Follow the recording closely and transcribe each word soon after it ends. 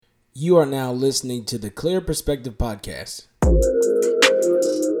You are now listening to the Clear Perspective Podcast.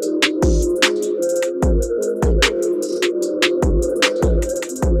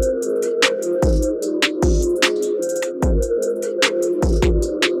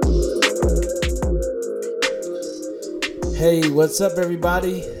 Hey, what's up,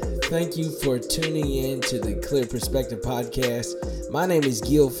 everybody? Thank you for tuning in to the Clear Perspective Podcast. My name is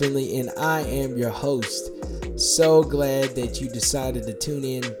Gil Finley, and I am your host. So glad that you decided to tune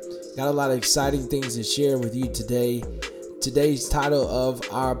in. Got a lot of exciting things to share with you today. Today's title of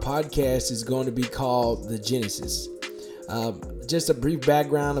our podcast is going to be called The Genesis. Just a brief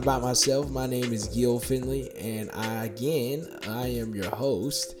background about myself. My name is Gil Finley, and I am your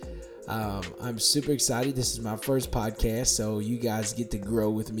host. I'm super excited. This is my first podcast, so you guys get to grow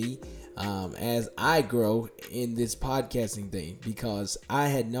with me as I grow in this podcasting thing, because I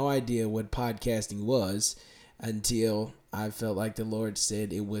had no idea what podcasting was until I felt like the Lord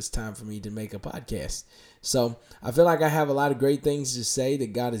said it was time for me to make a podcast. So I feel like I have a lot of great things to say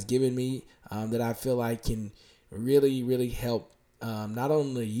that God has given me that I feel like can really, really help not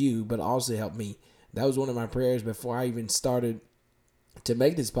only you, but also help me. That was one of my prayers before I even started to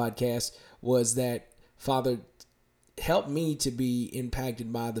make this podcast, was that, Father, help me to be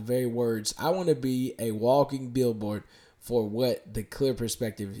impacted by the very words. I want to be a walking billboard for what the Clear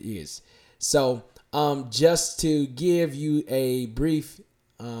Perspective is. So just to give you a brief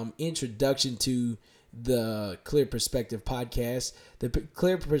introduction to the Clear Perspective Podcast, the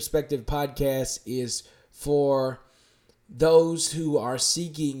Clear Perspective Podcast is for those who are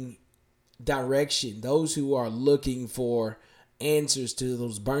seeking direction, those who are looking for answers to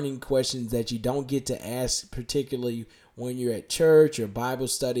those burning questions that you don't get to ask, particularly when you're at church or Bible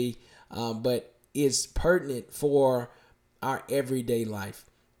study, but is pertinent for our everyday life.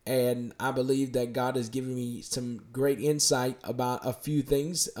 And I believe that God has given me some great insight about a few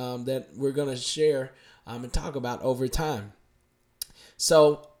things that we're going to share and talk about over time.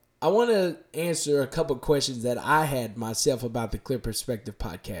 So I want to answer a couple of questions that I had myself about the Clear Perspective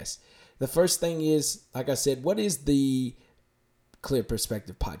Podcast. The first thing is, like I said, what is the Clear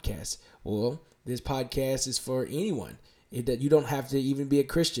Perspective Podcast? Well, this podcast is for anyone. You don't have to even be a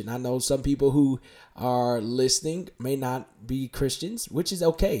Christian. I know some people who are listening may not be Christians, which is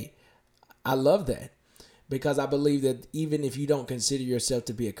okay. I love that, because I believe that even if you don't consider yourself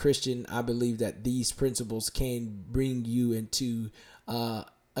to be a Christian, I believe that these principles can bring you into a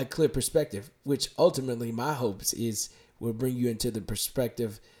clear perspective, which ultimately my hopes is will bring you into the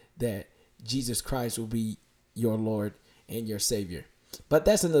perspective that Jesus Christ will be your Lord and your Savior. But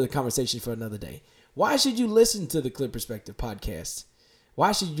that's another conversation for another day. Why should you listen to the Clear Perspective Podcast?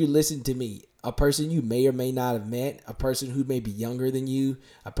 Why should you listen to me, a person you may or may not have met, a person who may be younger than you,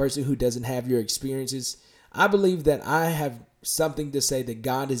 a person who doesn't have your experiences? I believe that I have something to say that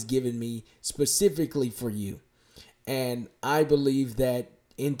God has given me specifically for you. And I believe that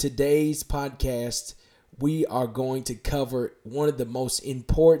in today's podcast, we are going to cover one of the most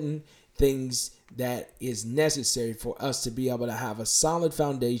important things that is necessary for us to be able to have a solid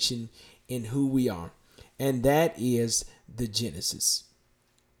foundation in who we are. And that is the Genesis.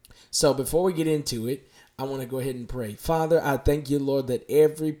 So before we get into it, I want to go ahead and pray. Father, I thank you, Lord, that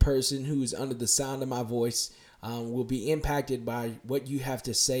every person who is under the sound of my voice will be impacted by what you have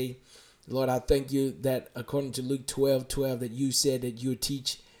to say. Lord, I thank you that according to Luke 12:12, that you said that you would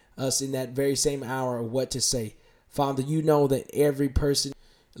teach us in that very same hour what to say. Father, you know that every person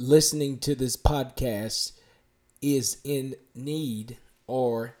listening to this podcast is in need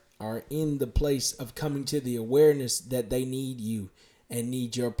or are in the place of coming to the awareness that they need you and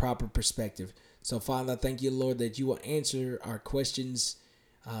need your proper perspective. So, Father, I thank you, Lord, that you will answer our questions.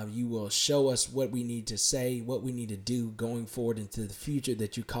 You will show us what we need to say, what we need to do going forward into the future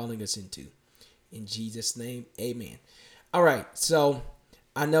that you're calling us into. In Jesus' name, amen. All right, so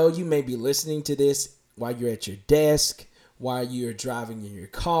I know you may be listening to this while you're at your desk, while you're driving in your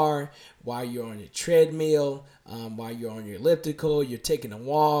car, while you're on your treadmill, while you're on your elliptical, you're taking a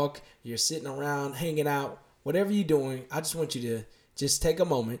walk, you're sitting around, hanging out, whatever you're doing. I just want you to just take a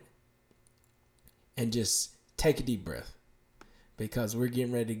moment and just take a deep breath, because we're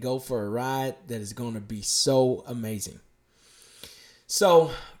getting ready to go for a ride that is going to be so amazing. So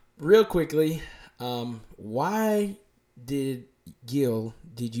real quickly, why did you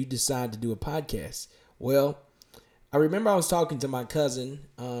decide to do a podcast? Well, I remember I was talking to my cousin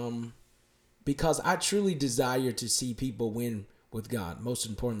because I truly desire to see people win with God, most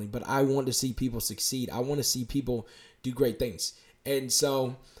importantly. But I want to see people succeed. I want to see people do great things. And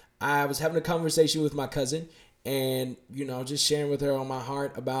so I was having a conversation with my cousin and, just sharing with her on my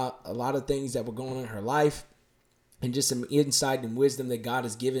heart about a lot of things that were going on in her life. and just some insight and wisdom that God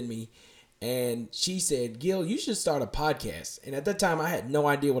has given me. And she said, Gil, you should start a podcast. And at that time, I had no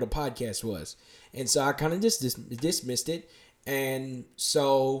idea what a podcast was. And so I kind of just dismissed it. And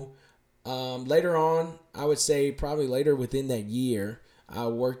so later on, I would say probably later within that year, I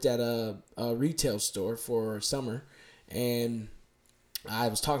worked at a retail store for summer. And I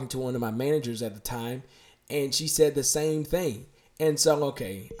was talking to one of my managers at the time, and she said the same thing. And so,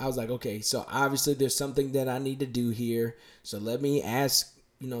 I was like, so obviously there's something that I need to do here. So let me ask,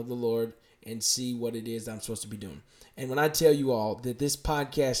 the Lord and see what it is I'm supposed to be doing. And when I tell you all that this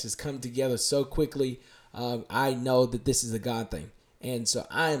podcast has come together so quickly, I know that this is a God thing. And so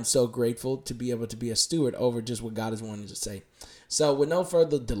I am so grateful to be able to be a steward over just what God has wanted to say. So with no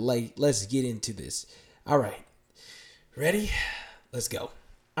further delay, let's get into this. All right. Ready? Let's go.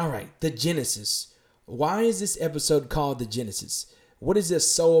 All right. The Genesis. Why is this episode called The Genesis? What is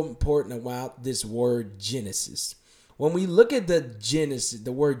this so important about this word Genesis? When we look at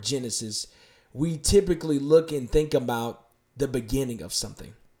the word Genesis, we typically look and think about the beginning of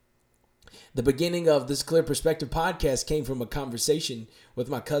something. The beginning of this Clear Perspective podcast came from a conversation with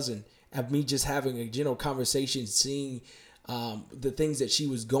my cousin, of me just having a general conversation, seeing the things that she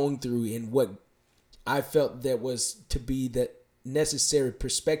was going through and what I felt that was to be that necessary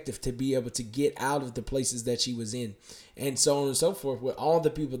perspective to be able to get out of the places that she was in, and so on and so forth with all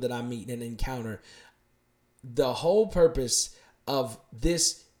the people that I meet and encounter. The whole purpose of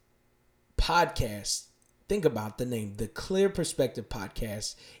this podcast, think about the name, the Clear Perspective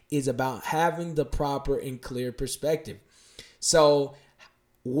Podcast, is about having the proper and clear perspective. So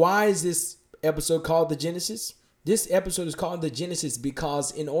why is this episode called The Genesis? This episode is called The Genesis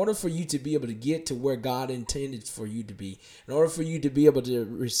because in order for you to be able to get to where God intended for you to be, in order for you to be able to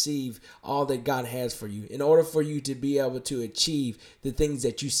receive all that God has for you, in order for you to be able to achieve the things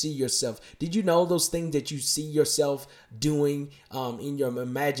that you see yourself. Did you know those things that you see yourself doing in your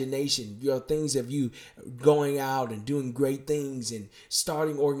imagination, your things of you going out and doing great things and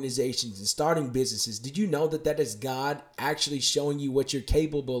starting organizations and starting businesses? Did you know that is God actually showing you what you're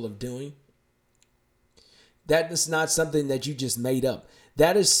capable of doing? That is not something that you just made up.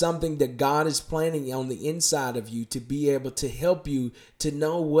 That is something that God is planning on the inside of you to be able to help you to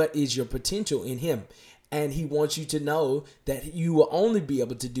know what is your potential in Him. And He wants you to know that you will only be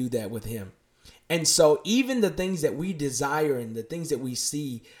able to do that with Him. And so even the things that we desire and the things that we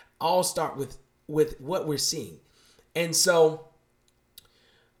see all start with what we're seeing. And so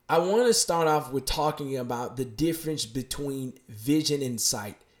I want to start off with talking about the difference between vision and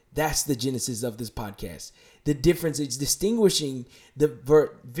sight. That's the genesis of this podcast. The difference is distinguishing the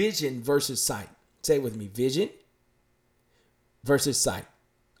vision versus sight. Say it with me, vision versus sight.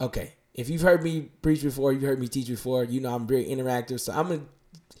 Okay. If you've heard me preach before, you've heard me teach before, you know I'm very interactive. So I'm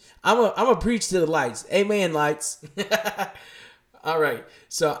gonna preach to the lights. Amen, lights. All right.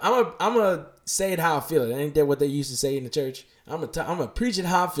 So I'm gonna say it how I feel it. Ain't that what they used to say in the church? I'm gonna preach it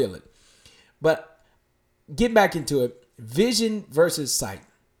how I feel it. But get back into it. Vision versus sight.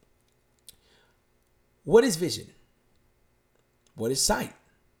 What is vision? What is sight?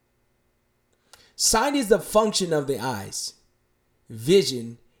 Sight is the function of the eyes.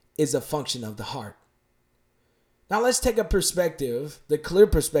 Vision is a function of the heart. Now let's take a perspective, the clear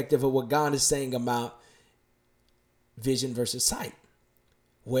perspective of what God is saying about vision versus sight.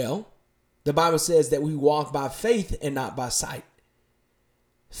 Well, the Bible says that we walk by faith and not by sight.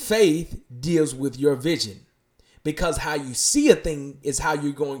 Faith deals with your vision. Because how you see a thing is how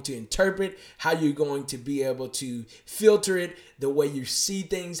you're going to interpret, how you're going to be able to filter it, the way you see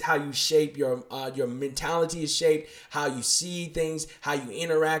things, how you shape your mentality is shaped, how you see things, how you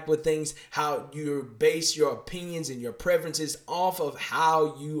interact with things, how you base your opinions and your preferences off of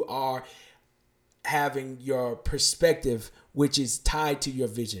how you are having your perspective, which is tied to your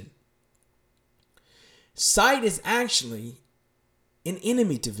vision. Sight is actually an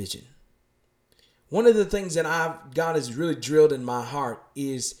enemy to vision. One of the things that God has really drilled in my heart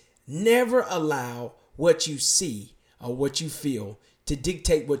is never allow what you see or what you feel to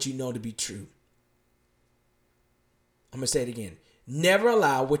dictate what you know to be true. I'm going to say it again. Never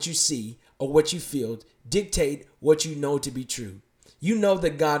allow what you see or what you feel dictate what you know to be true. You know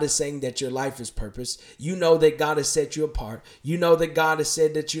that God is saying that your life is purpose. You know that God has set you apart. You know that God has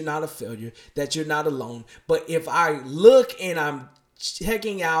said that you're not a failure, that you're not alone. But if I look and I'm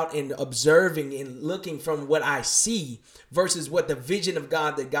checking out and observing and looking from what I see versus what the vision of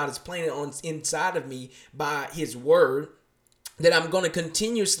God that God is planting on inside of me by His word, that I'm going to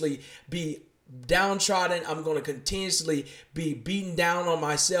continuously be downtrodden. I'm going to continuously be beaten down on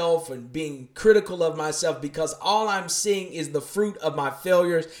myself and being critical of myself because all I'm seeing is the fruit of my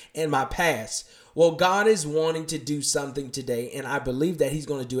failures and my past. Well, God is wanting to do something today, and I believe that he's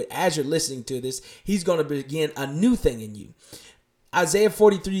going to do it as you're listening to this. He's going to begin a new thing in you. Isaiah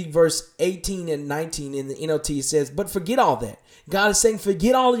 43 verse 18 and 19 in the NLT says, but forget all that. God is saying,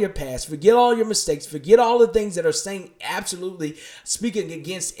 forget all your past, forget all your mistakes, forget all the things that are saying absolutely speaking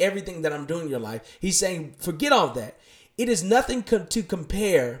against everything that I'm doing in your life. He's saying, forget all that. It is nothing to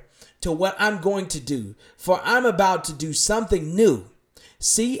compare to what I'm going to do, for I'm about to do something new.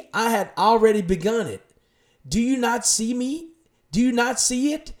 See, I had already begun it. Do you not see me? Do you not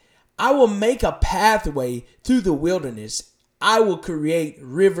see it? I will make a pathway through the wilderness. I will create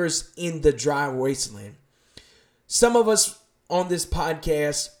rivers in the dry wasteland. Some of us on this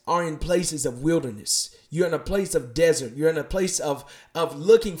podcast are in places of wilderness. You're in a place of desert. You're in a place of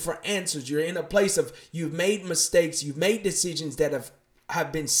looking for answers. You're in a place of you've made mistakes. You've made decisions that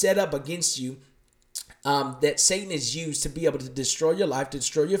have been set up against you, that Satan has used to be able to destroy your life, to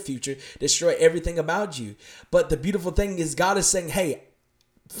destroy your future, destroy everything about you. But the beautiful thing is God is saying, hey,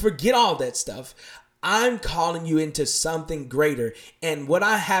 forget all that stuff. I'm calling you into something greater. And what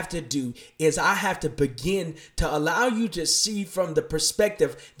I have to do is I have to begin to allow you to see from the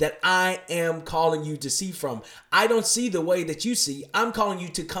perspective that I am calling you to see from. I don't see the way that you see. I'm calling you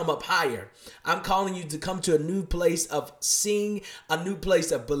to come up higher. I'm calling you to come to a new place of seeing, a new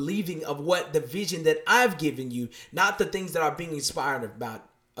place of believing of what the vision that I've given you, not the things that are being inspired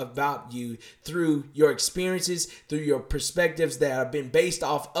about you through your experiences, through your perspectives that have been based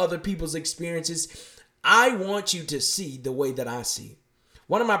off other people's experiences. I want you to see the way that I see.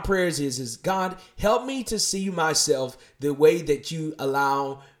 One of my prayers is God, help me to see myself the way that you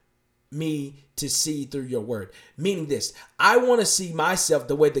allow me to see through your word. Meaning this, I want to see myself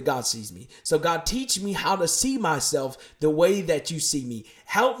the way that God sees me. So God, teach me how to see myself the way that you see me.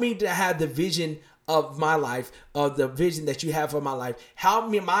 Help me to have the vision of my life, of the vision that you have for my life. Help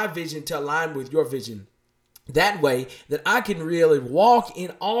me, my vision, to align with your vision. That way that I can really walk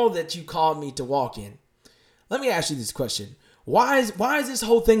in all that you called me to walk in. Let me ask you this question. Why is this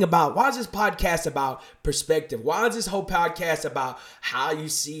whole thing about, why is this podcast about perspective? Why is this whole podcast about how you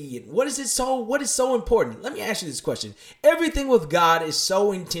see it? What is so important? Let me ask you this question. Everything with God is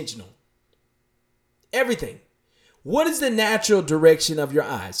so intentional. Everything. What is the natural direction of your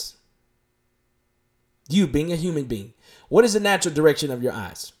eyes? You being a human being. What is the natural direction of your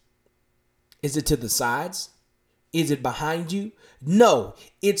eyes? Is it to the sides? Is it behind you? No,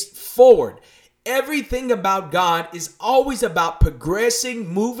 it's forward. Everything about God is always about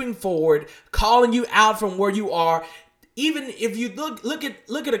progressing, moving forward, calling you out from where you are. Even if you look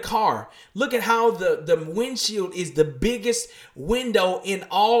at a car, look at how the windshield is the biggest window in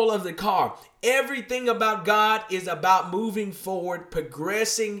all of the car. Everything about God is about moving forward,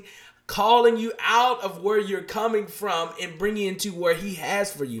 progressing, calling you out of where you're coming from and bringing you into where he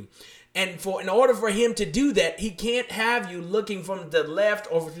has for you. And in order for him to do that, he can't have you looking from the left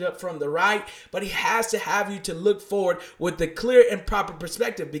or from the right, but he has to have you to look forward with the clear and proper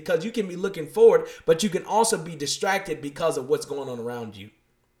perspective, because you can be looking forward, but you can also be distracted because of what's going on around you.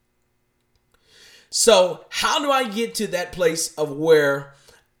 So how do I get to that place of where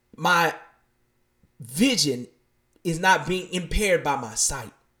my vision is not being impaired by my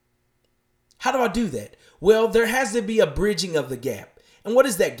sight? How do I do that? Well, there has to be a bridging of the gap. And what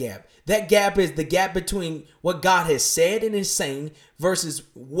is that gap? That gap is the gap between what God has said and is saying versus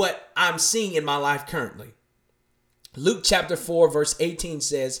what I'm seeing in my life currently. Luke chapter 4 verse 18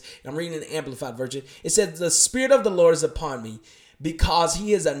 says, I'm reading the Amplified version. It says, the Spirit of the Lord is upon me, because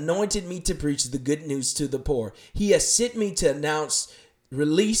he has anointed me to preach the good news to the poor. He has sent me to announce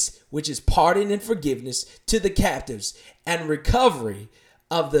release, which is pardon and forgiveness, to the captives, and recovery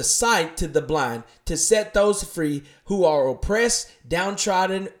of the sight to the blind, to set those free who are oppressed,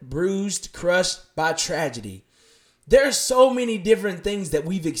 downtrodden, bruised, crushed by tragedy. There are so many different things that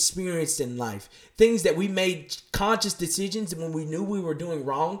we've experienced in life. Things that we made conscious decisions when we knew we were doing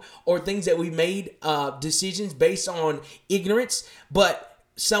wrong, or things that we made decisions based on ignorance. But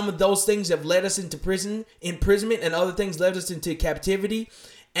some of those things have led us into imprisonment, and other things led us into captivity.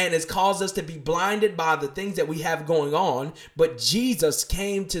 And it's caused us to be blinded by the things that we have going on. But Jesus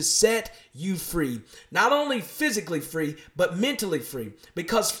came to set you free. Not only physically free, but mentally free.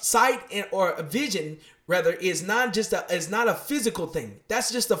 Because sight or vision, rather, is not a physical thing.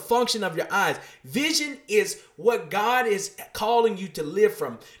 That's just a function of your eyes. Vision is what God is calling you to live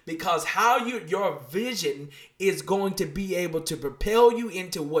from. Because your vision is going to be able to propel you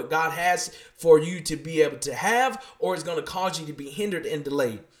into what God has for you to be able to have, or it's going to cause you to be hindered and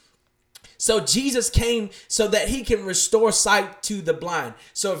delayed. So Jesus came so that he can restore sight to the blind.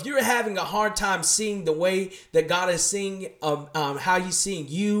 So if you're having a hard time seeing the way that God is seeing, how he's seeing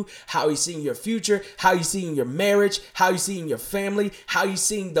you, how he's seeing your future, how he's seeing your marriage, how he's seeing your family, how he's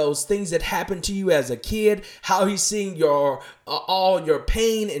seeing those things that happened to you as a kid, how he's seeing your all your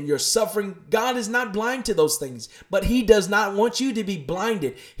pain and your suffering. God is not blind to those things, but he does not want you to be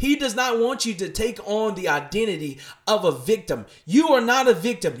blinded. He does not want you to take on the identity of a victim. You are not a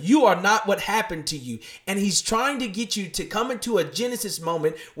victim. You are not what happened to you. And he's trying to get you to come into a Genesis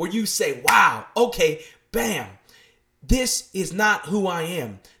moment where you say, wow, okay, bam, this is not who I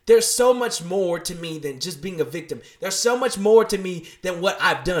am. There's so much more to me than just being a victim. There's so much more to me than what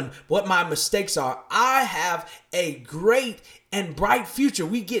I've done, what my mistakes are. I have a great and bright future.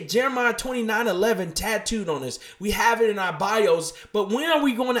 We get Jeremiah 29:11 tattooed on us. We have it in our bios, but when are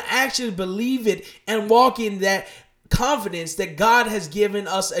we going to actually believe it and walk in that confidence that God has given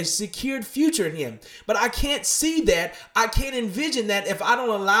us a secured future in him? But I can't see that. I can't envision that if I don't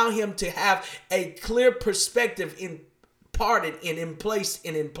allow him to have a clear perspective imparted and in place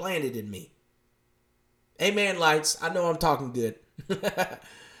and implanted in me. Amen, lights. I know I'm talking good.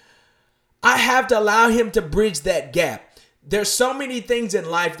 I have to allow him to bridge that gap. There's so many things in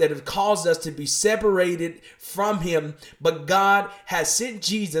life that have caused us to be separated from him, but God has sent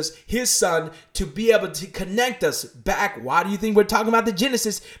Jesus, his son, to be able to connect us back. Why do you think we're talking about the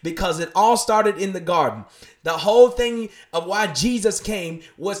Genesis? Because it all started in the garden. The whole thing of why Jesus came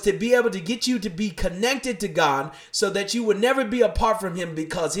was to be able to get you to be connected to God so that you would never be apart from him,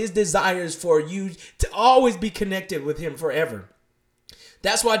 because his desire is for you to always be connected with him forever.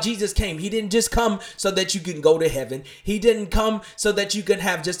 That's why Jesus came. He didn't just come so that you can go to heaven. He didn't come so that you can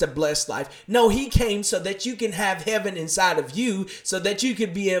have just a blessed life. No, he came so that you can have heaven inside of you, so that you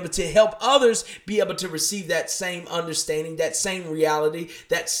can be able to help others be able to receive that same understanding, that same reality,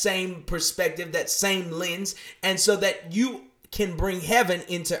 that same perspective, that same lens, and so that you can bring heaven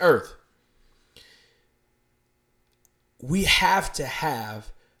into earth. We have to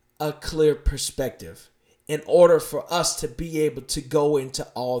have a clear perspective in order for us to be able to go into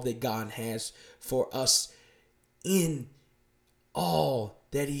all that God has for us, in all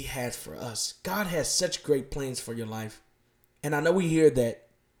that he has for us. God has such great plans for your life. And I know we hear that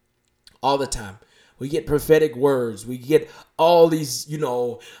all the time. We get prophetic words. We get all these,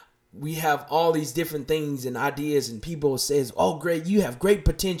 we have all these different things and ideas, and people says, oh, great, you have great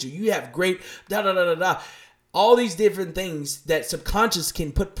potential. You have great da-da-da-da-da. All these different things that subconscious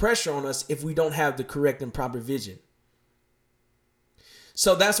can put pressure on us if we don't have the correct and proper vision.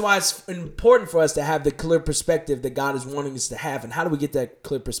 So that's why it's important for us to have the clear perspective that God is wanting us to have. And how do we get that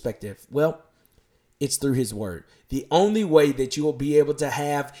clear perspective? Well, it's through his word. The only way that you will be able to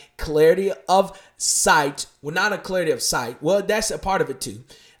have clarity of sight, well, not a clarity of sight. Well, that's a part of it too.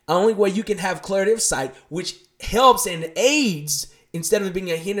 The only way you can have clarity of sight, which helps and aids instead of being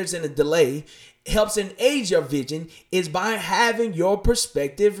a hindrance and a delay, helps and aids your vision, is by having your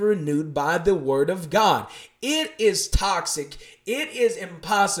perspective renewed by the word of God. It is toxic. It is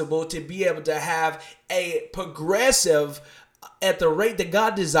impossible to be able to have a progressive at the rate that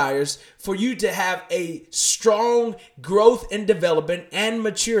God desires for you to have a strong growth and development and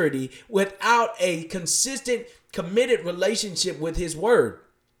maturity without a consistent, committed relationship with his word.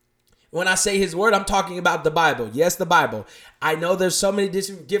 When I say his word, I'm talking about the Bible. Yes, the Bible. I know there's so many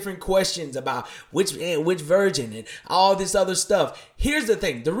different questions about which virgin and all this other stuff. Here's the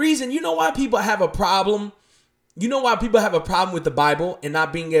thing. The reason, why people have a problem? You know why people have a problem with the Bible and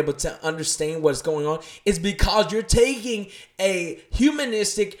not being able to understand what's going on? Is because you're taking a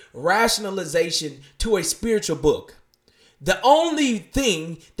humanistic rationalization to a spiritual book. The only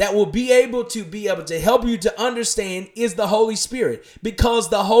thing that will be able to help you to understand is the Holy Spirit,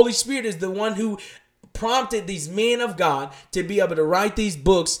 because the Holy Spirit is the one who prompted these men of God to be able to write these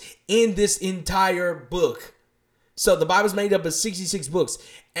books in this entire book. So the Bible's made up of 66 books,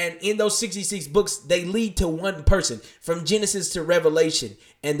 and in those 66 books, they lead to one person from Genesis to Revelation,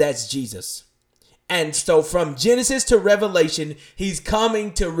 and that's Jesus. And so from Genesis to Revelation, he's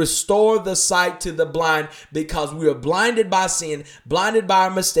coming to restore the sight to the blind, because we are blinded by sin, blinded by our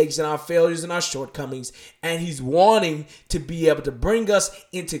mistakes and our failures and our shortcomings. And he's wanting to be able to bring us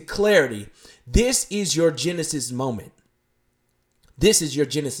into clarity. This is your Genesis moment. This is your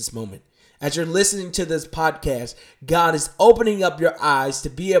Genesis moment. As you're listening to this podcast, God is opening up your eyes to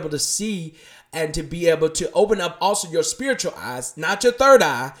be able to see and to be able to open up also your spiritual eyes, not your third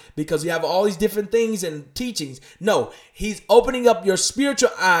eye, because you have all these different things and teachings. No, he's opening up your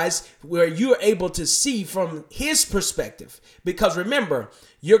spiritual eyes where you're able to see from his perspective. Because remember,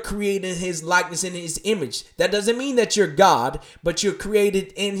 you're created in his likeness and his image. That doesn't mean that you're God, but you're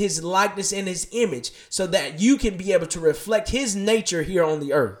created in his likeness and his image so that you can be able to reflect his nature here on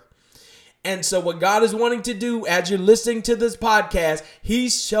the earth. And so what God is wanting to do as you're listening to this podcast,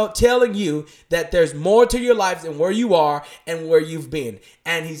 he's telling you that there's more to your life than where you are and where you've been.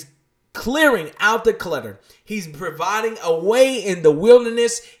 And he's clearing out the clutter. He's providing a way in the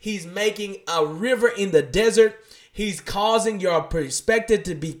wilderness. He's making a river in the desert. He's causing your perspective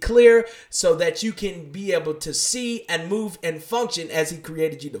to be clear so that you can be able to see and move and function as he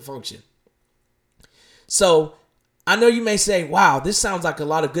created you to function. So I know you may say, wow, this sounds like a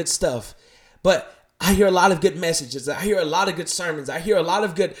lot of good stuff. But I hear a lot of good messages. I hear a lot of good sermons. I hear a lot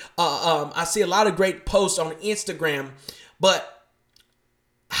of good, I see a lot of great posts on Instagram. But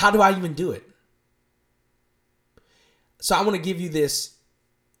how do I even do it? So I want to give you this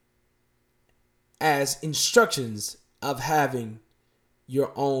as instructions of having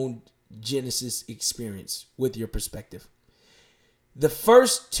your own Genesis experience with your perspective. The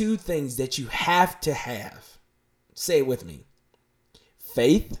first two things that you have to have, say it with me,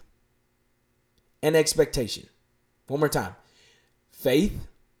 faith and expectation. One more time. Faith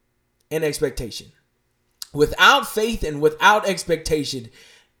and expectation. Without faith and without expectation,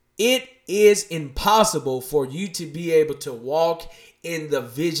 it is impossible for you to be able to walk in the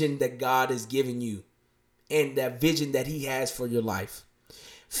vision that God has given you and that vision that he has for your life.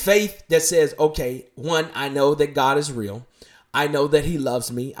 Faith that says, okay, one, I know that God is real. I know that he loves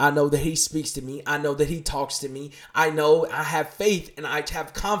me. I know that he speaks to me. I know that he talks to me. I know I have faith and I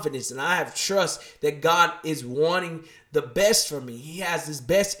have confidence and I have trust that God is wanting the best for me. He has his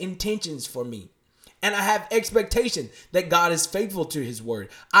best intentions for me. And I have expectation that God is faithful to his word.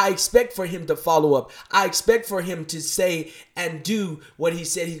 I expect for him to follow up. I expect for him to say and do what he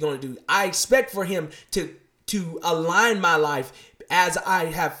said he's going to do. I expect for him to align my life as I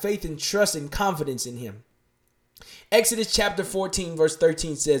have faith and trust and confidence in him. Exodus chapter 14 verse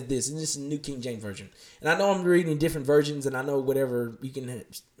 13 says this, and this is the New King James Version. And I know I'm reading different versions, and I know whatever you can,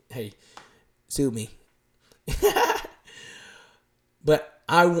 hey, sue me. But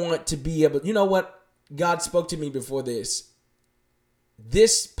I want to be able, you know what? God spoke to me before this.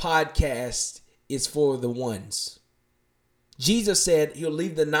 This podcast is for the ones. Jesus said he'll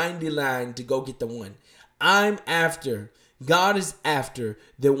leave the 99 to go get the one. God is after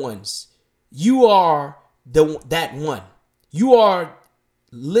the ones. You are that one. You are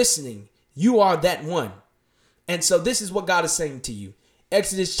listening. You are that one. And so this is what God is saying to you.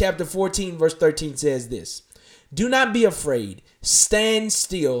 Exodus chapter 14 verse 13 says this. Do not be afraid. Stand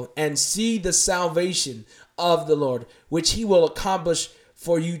still and see the salvation of the Lord, which he will accomplish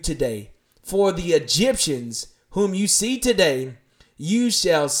for you today. For the Egyptians whom you see today, you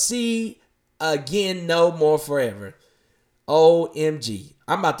shall see again no more forever. OMG.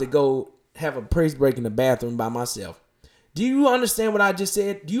 I'm about to go have a praise break in the bathroom by myself. Do you understand what I just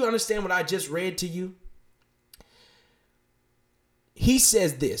said? Do you understand what I just read to you? He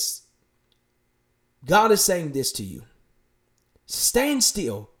says this. God is saying this to you. Stand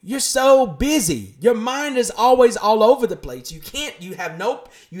still. You're so busy. Your mind is always all over the place. You have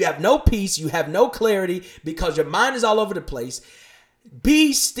no peace. You have no clarity because your mind is all over the place.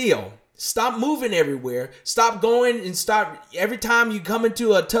 Be still. Stop moving everywhere. Stop going and stop. Every time you come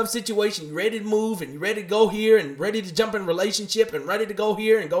into a tough situation, you're ready to move and you're ready to go here and ready to jump in a relationship and ready to go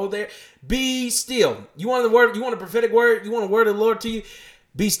here and go there. Be still. You want the word? You want a prophetic word? You want a word of the Lord to you?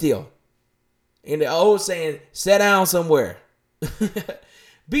 Be still. In the old saying, sit down somewhere.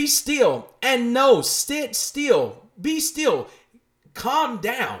 Be still and no, sit still. Be still. Calm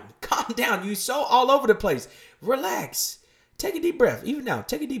down. Calm down. You're so all over the place. Relax. Take a deep breath. Even now,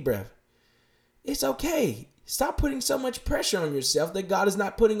 take a deep breath. It's okay. Stop putting so much pressure on yourself that God is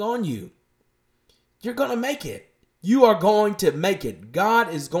not putting on you. You're going to make it. You are going to make it.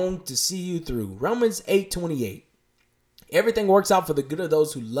 God is going to see you through. Romans 8:28. Everything works out for the good of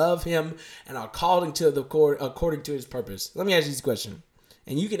those who love him and are called according to his purpose. Let me ask you this question,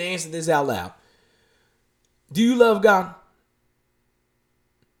 and you can answer this out loud. Do you love God?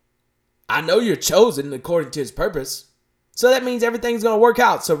 I know you're chosen according to his purpose. So that means everything's going to work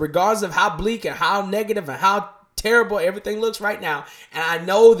out. So regardless of how bleak and how negative and how terrible everything looks right now, and I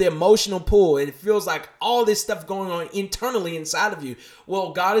know the emotional pull, and it feels like all this stuff going on internally inside of you.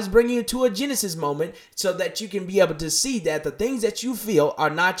 Well, God is bringing you to a Genesis moment so that you can be able to see that the things that you feel are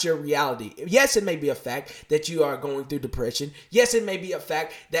not your reality. Yes, it may be a fact that you are going through depression. Yes, it may be a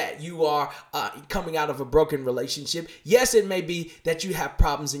fact that you are coming out of a broken relationship. Yes, it may be that you have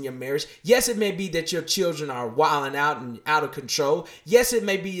problems in your marriage. Yes, it may be that your children are wilding out and out of control. Yes, it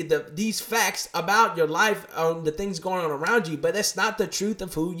may be these facts about your life, the things going on around you, but that's not the truth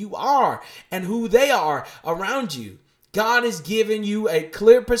of who you are and who they are around you. God is giving you a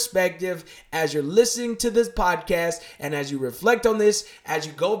clear perspective as you're listening to this podcast, and as you reflect on this, as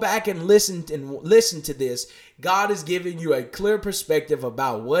you go back and listen to this. God is giving you a clear perspective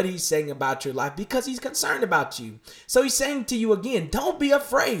about what he's saying about your life because he's concerned about you. So he's saying to you again, don't be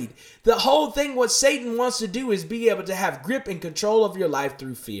afraid. The whole thing, what Satan wants to do is be able to have grip and control of your life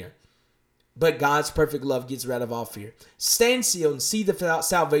through fear. But God's perfect love gets rid of all fear. Stand still and see the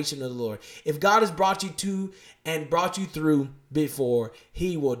salvation of the Lord. If God has brought you to and brought you through before,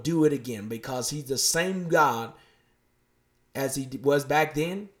 he will do it again because he's the same God as he was back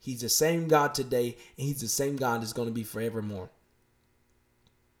then. He's the same God today, and he's the same God that's going to be forevermore.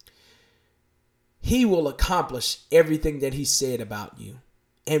 He will accomplish everything that he said about you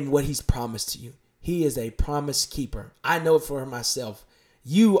and what he's promised to you. He is a promise keeper. I know it for myself.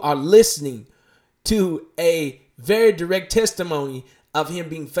 You are listening to a very direct testimony of him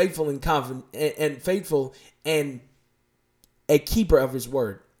being faithful and confident and faithful and a keeper of his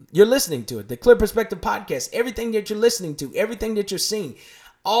word. You're listening to it. The Clear Perspective Podcast, everything that you're listening to, everything that you're seeing,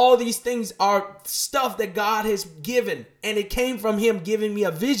 all these things are stuff that God has given. And it came from him giving me a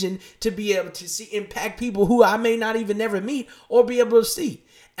vision to be able to see impact people who I may not even never meet or be able to see.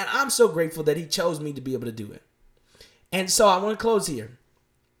 And I'm so grateful that he chose me to be able to do it. And so I want to close here.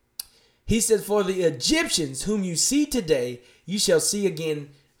 He said, for the Egyptians whom you see today, you shall see again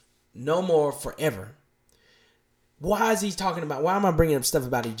no more forever. Why is he talking about? Why am I bringing up stuff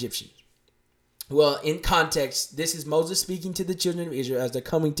about Egyptians? Well, in context, this is Moses speaking to the children of Israel as they're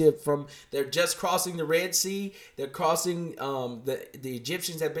coming they're just crossing the Red Sea. They're crossing, the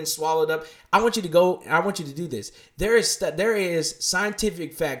Egyptians have been swallowed up. I want you to do this. There is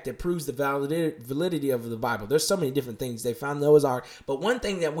scientific fact that proves the validity of the Bible. There's so many different things. They found Noah's Ark. But one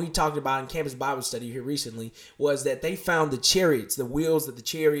thing that we talked about in Campus Bible Study here recently was that they found the wheels of the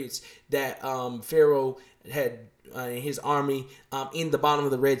chariots that Pharaoh had his army in the bottom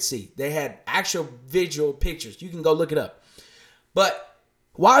of the Red Sea. They had actual visual pictures. You can go look it up. But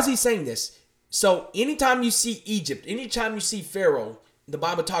why is he saying this? So anytime you see Egypt, anytime you see Pharaoh, the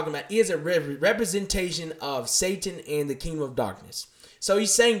Bible talking about is a representation of Satan and the kingdom of darkness. So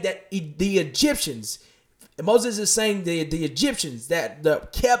he's saying that the Egyptians, Moses is saying the Egyptians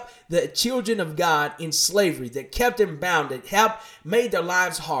that kept the children of God in slavery, that kept them bound, that made their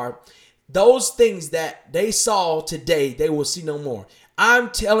lives hard. Those things that they saw today, they will see no more. I'm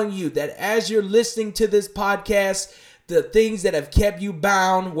telling you that as you're listening to this podcast, the things that have kept you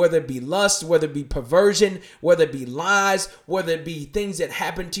bound, whether it be lust, whether it be perversion, whether it be lies, whether it be things that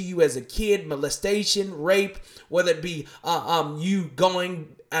happened to you as a kid, molestation, rape, whether it be you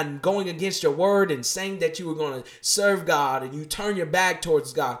going against your word and saying that you were going to serve God and you turn your back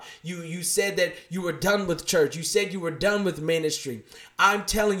towards God. You said that you were done with church. You said you were done with ministry. I'm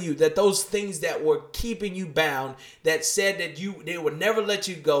telling you that those things that were keeping you bound, that said that they would never let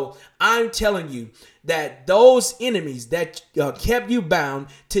you go, I'm telling you that those enemies that kept you bound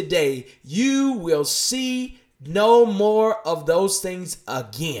today, you will see no more of those things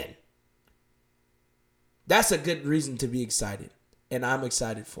again. That's a good reason to be excited. And I'm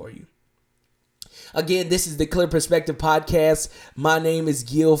excited for you. Again, this is the Clear Perspective Podcast. My name is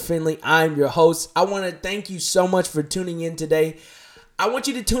Gil Finley. I'm your host. I want to thank you so much for tuning in today. I want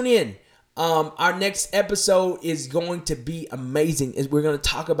you to tune in. Our next episode is going to be amazing. We're going to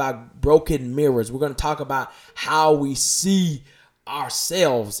talk about broken mirrors. We're going to talk about how we see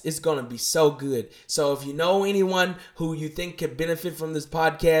ourselves. It's going to be so good. So if you know anyone who you think could benefit from this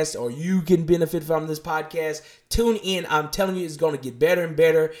podcast, or you can benefit from this podcast, tune in. I'm telling you, it's going to get better and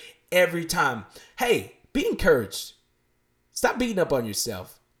better every time. Hey, be encouraged. Stop beating up on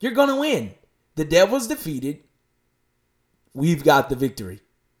yourself. You're going to win. The devil's defeated. We've got the victory.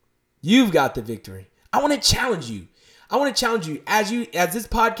 You've got the victory. I want to challenge you. As this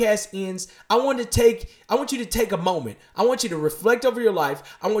podcast ends, I want you to take a moment. I want you to reflect over your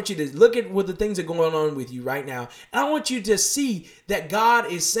life. I want you to look at what the things are going on with you right now. And I want you to see that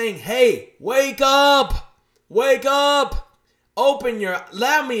God is saying, hey, wake up, allow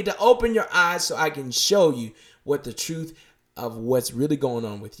me to open your eyes so I can show you what the truth of what's really going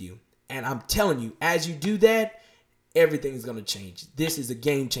on with you. And I'm telling you, as you do that, everything's going to change. This is a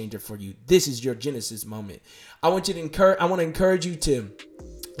game changer for you. This is your Genesis moment. I want to encourage you to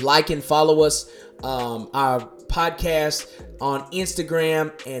like and follow us, our podcast on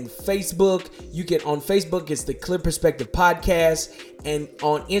Instagram and Facebook. You get on Facebook, it's the Clear Perspective Podcast, and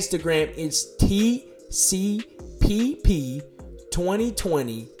on Instagram, it's TCPP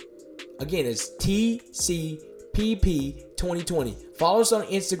 2020. Again, it's TCPP 2020. Follow us on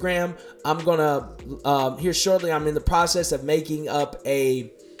Instagram. I'm gonna here shortly. I'm in the process of making up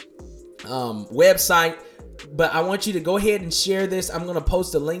a website, but I want you to go ahead and share this. I'm gonna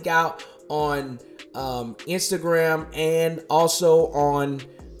post a link out on Instagram and also on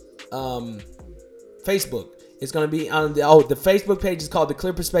Facebook. It's gonna be on the Facebook page is called the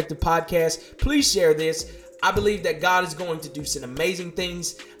Clear Perspective Podcast. Please share this. I believe that God is going to do some amazing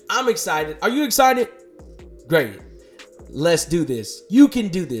things. I'm excited. Are you excited? Great. Let's do this. You can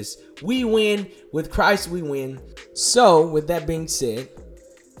do this. We win. With Christ, we win. So, with that being said,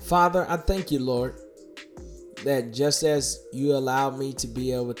 Father, I thank you, Lord, that just as you allowed me to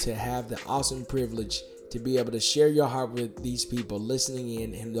be able to have the awesome privilege to be able to share your heart with these people listening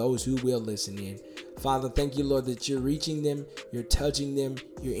in and those who will listen in. Father, thank you, Lord, that you're reaching them, you're touching them,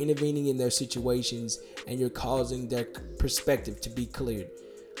 you're intervening in their situations, and you're causing their perspective to be cleared.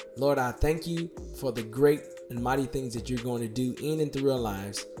 Lord, I thank you for the great and mighty things that you're going to do in and through our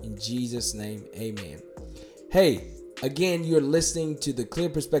lives. In Jesus' name, amen. Hey, again, you're listening to the Clear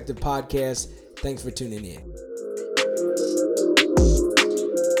Perspective Podcast. Thanks for tuning in.